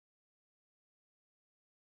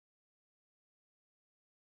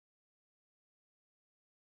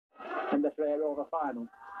in the Frey Rover final.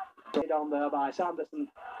 On there by Sanderson.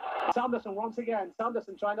 Sanderson once again.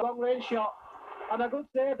 Sanderson trying a long range shot. And a good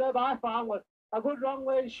save there by Farnworth. A good long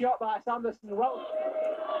range shot by Sanderson. Well,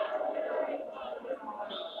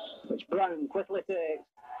 which Brown quickly takes.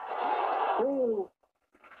 Ooh.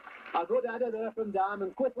 A good header there from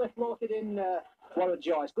Diamond. Quickly floated in Warren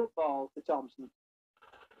Joyce. Good ball to Thompson.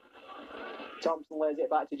 Thompson lays it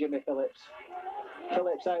back to Jimmy Phillips.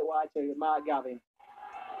 Phillips out wide to Mark Gavin.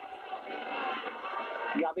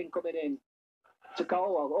 Gavin coming in to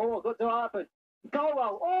Colwell. Oh, good to happen.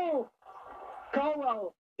 Colwell. Oh!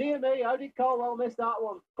 Colwell. Dear me, how did Colwell miss that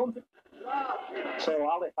one? So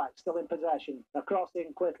Halifax still in possession. A cross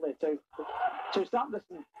in quickly to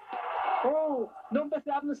Sanderson. Oh, number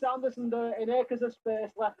 7 Sanderson there in acres of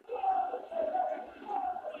space left.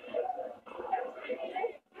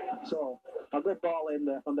 So a good ball in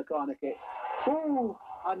there from the corner kick. Oh,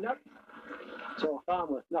 and no. So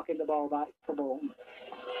Farnworth knocking the ball back for Bolton.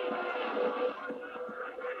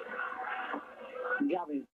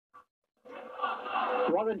 Gavin.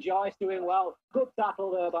 Warren Joyce doing well. Good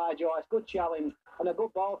tackle there by Joyce. Good challenge. And a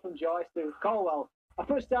good ball from Joyce to Colwell. A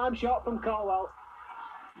first time shot from Colwell.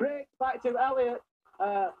 Breaks back to Elliott.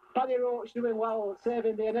 Paddy Roach doing well,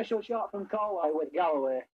 saving the initial shot from Colwell with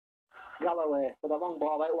Galloway. Galloway with a long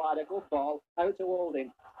ball out wide. A good ball out to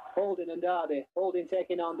Holding. Holding and Derby. Holding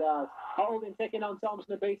taking on Derby. Holding taking on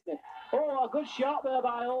Thompson and Beasley. Oh, a good shot there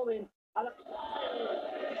by Holding.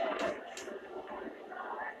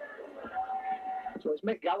 So it's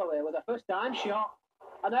Mick Galloway with a first time shot.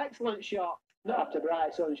 An excellent shot. Not after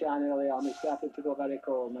bright sunshine early on. It's started to go very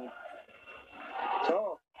cold now.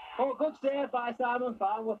 So, oh, good save by Simon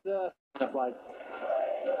Farnworth the flag.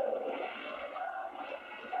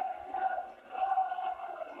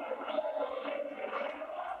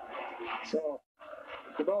 So,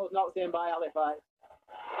 the ball's knocked in by Halifax.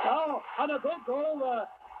 Oh, and a good goal there.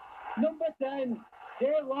 Number 10,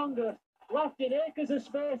 Dale Longer, left in acres of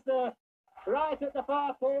space there, right at the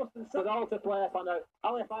far post, and so all to play for now.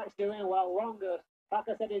 Halifax doing well. Longer, like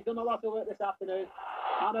I said, he's done a lot of work this afternoon.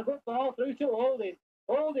 And a good ball through to Holding.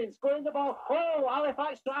 Holding, scoring the ball. Oh,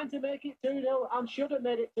 Halifax trying to make it 2-0 and should have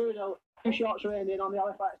made it 2-0. 2 shots rained in on the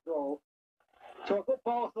Halifax goal. So a good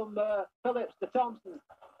ball from Phillips to Thompson.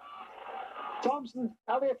 Thompson,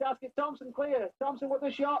 Elliott asking Thompson clear. Thompson with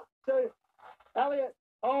the shot to Elliott.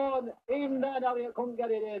 Oh, and even then Elliott couldn't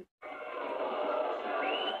get it in.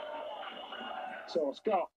 So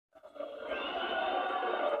Scott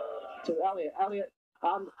to Elliott. Elliott,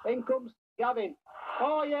 and in comes Gavin.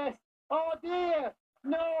 Oh yes. Oh dear.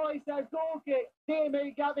 No, he says goal kick. Dear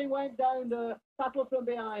me, Gavin went down the battle from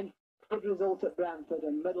behind. Good result at Brentford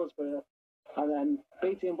and Middlesbrough, and then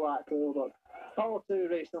beating Blackpool, but all too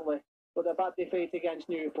recently with a bad defeat against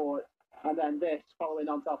Newport, and then this following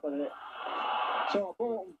on top of it. So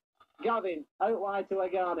Bolton, Gavin out wide to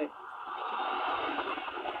Agani.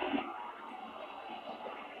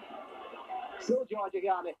 Still George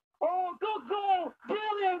Agani. Oh, good goal!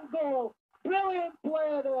 Brilliant goal! Brilliant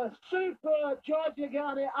play there. Superb George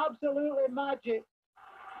Agani. Absolutely magic.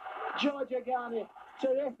 George Agani.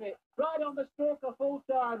 Terrific. Right on the stroke of full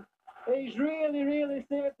time. He's really, really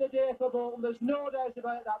saved the day for Bolton. There's no doubt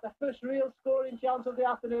about that. The first real scoring chance of the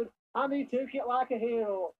afternoon. And he took it like a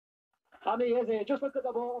hero. And he is here. Just look at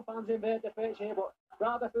the Bolton fans invade the pitch here, but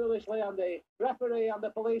rather foolishly, and the referee and the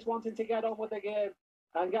police wanting to get on with the game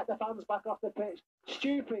and get the fans back off the pitch.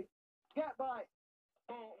 Stupid. Get back.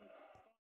 Bolton.